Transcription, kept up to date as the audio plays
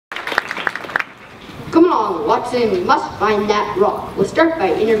along, Watson. We must find that rock. We'll start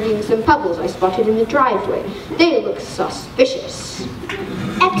by interviewing some pebbles I spotted in the driveway. They look suspicious.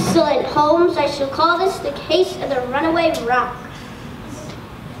 Excellent, Holmes. I shall call this the case of the runaway rock.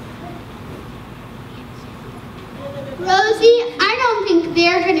 Rosie, I don't think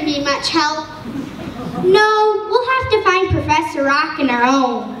they're going to be much help. No, we'll have to find Professor Rock on our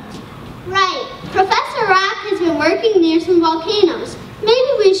own. Right. Professor Rock has been working near some volcanoes. Maybe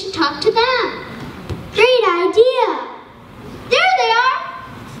we should talk to them. Great idea. There they are.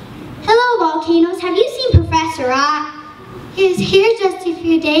 Hello, volcanoes. Have you seen Professor Rock? He was here just a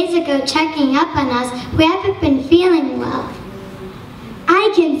few days ago checking up on us. We haven't been feeling well.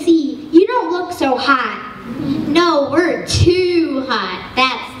 I can see. You don't look so hot. No, we're too hot.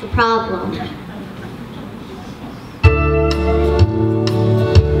 That's the problem.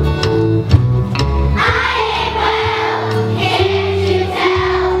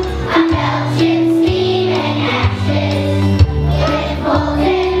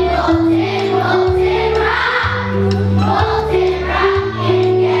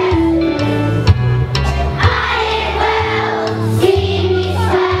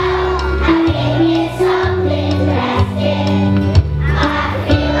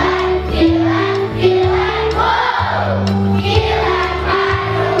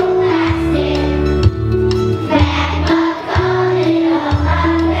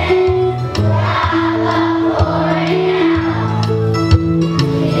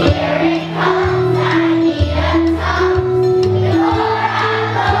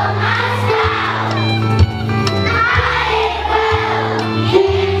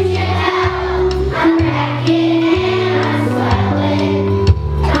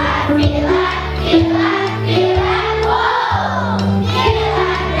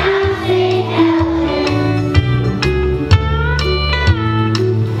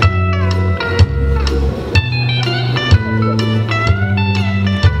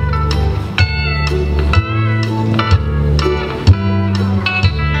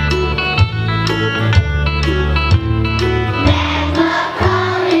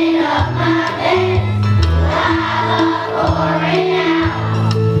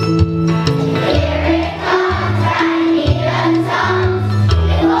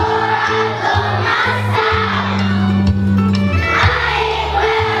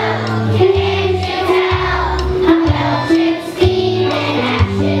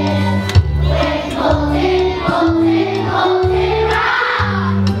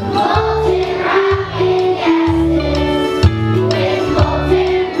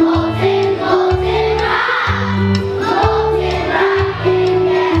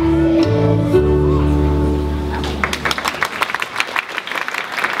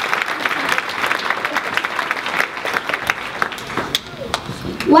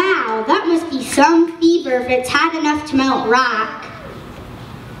 Wow, that must be some fever if it's hot enough to melt rock.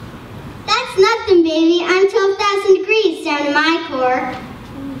 That's nothing, baby. I'm 12,000 degrees down in my core.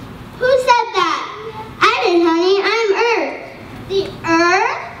 Who said that? I didn't, honey. I'm Earth. The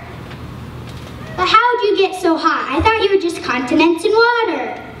Earth? But how'd you get so hot? I thought you were just continents and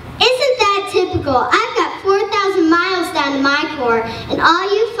water. Isn't that typical? I've got 4,000 miles down to my core, and all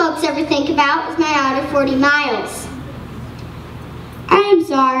you folks ever think about is my outer 40 miles. I'm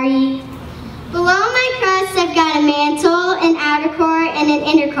sorry. Below my crust, I've got a mantle, an outer core, and an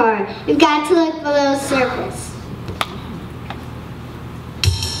inner core. You've got to look below the surface.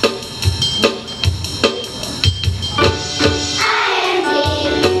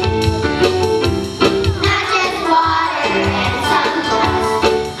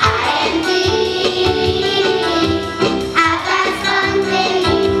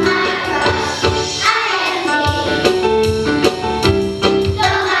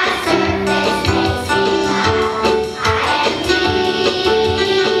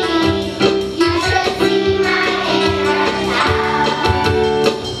 You should see my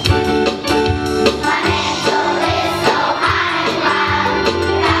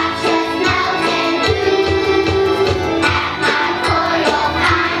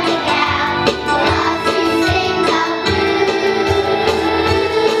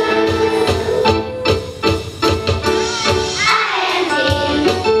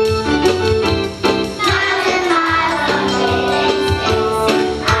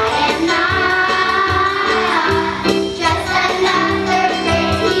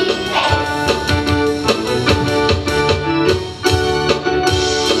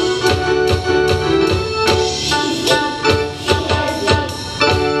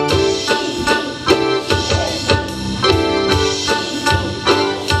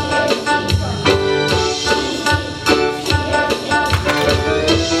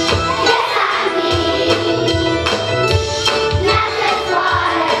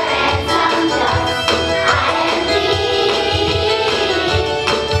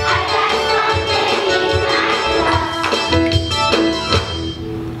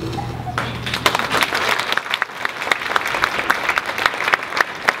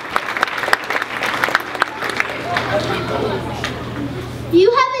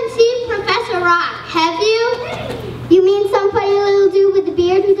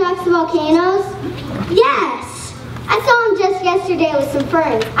volcanoes? Yes. I saw them just yesterday with some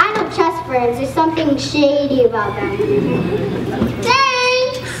ferns. I don't trust ferns. There's something shady about them.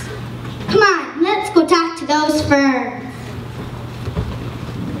 Thanks. Come on, let's go talk to those ferns.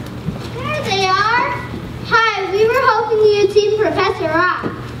 There they are. Hi, we were hoping you'd seen Professor Rock.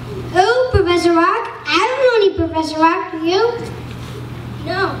 Who, Professor Rock? I don't know any Professor Rock, do you?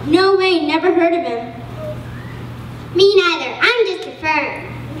 No way, never heard of him. Me neither. I'm just a fern.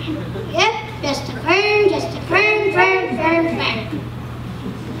 Yep, just a fern, fern.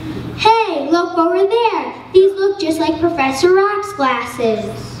 Hey, look over there. These look just like Professor Rock's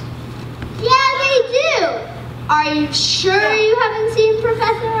glasses. Yeah, they do. Are you sure you haven't seen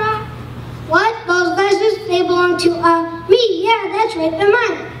Professor Rock? What? Those glasses? They belong to, me. Yeah, that's right, they're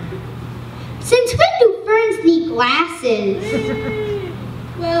mine. Since when do ferns need glasses?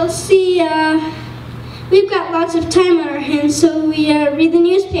 Well, see, we've got lots of time on our hands, so we read the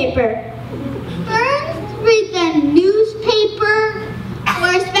newspaper. Ferns read the newspaper?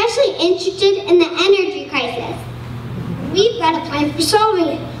 We're especially interested in the energy crisis. We've got a plan for solving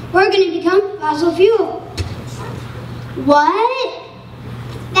it. We're going to become fossil fuel. What?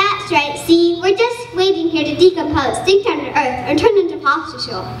 That's right, see, we're just waiting here to decompose, sink down to Earth, and turn into fossil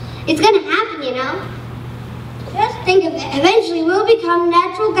fuel. It's gonna happen, you know. Just think of it. Eventually we'll become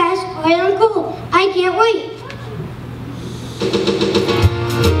natural gas, oil, and coal. I can't wait.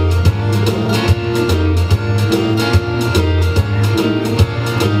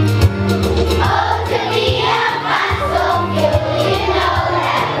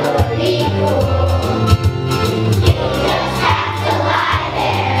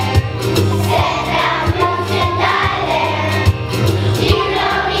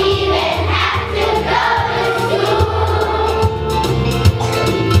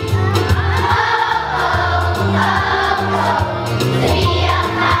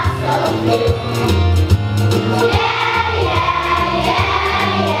 Yeah.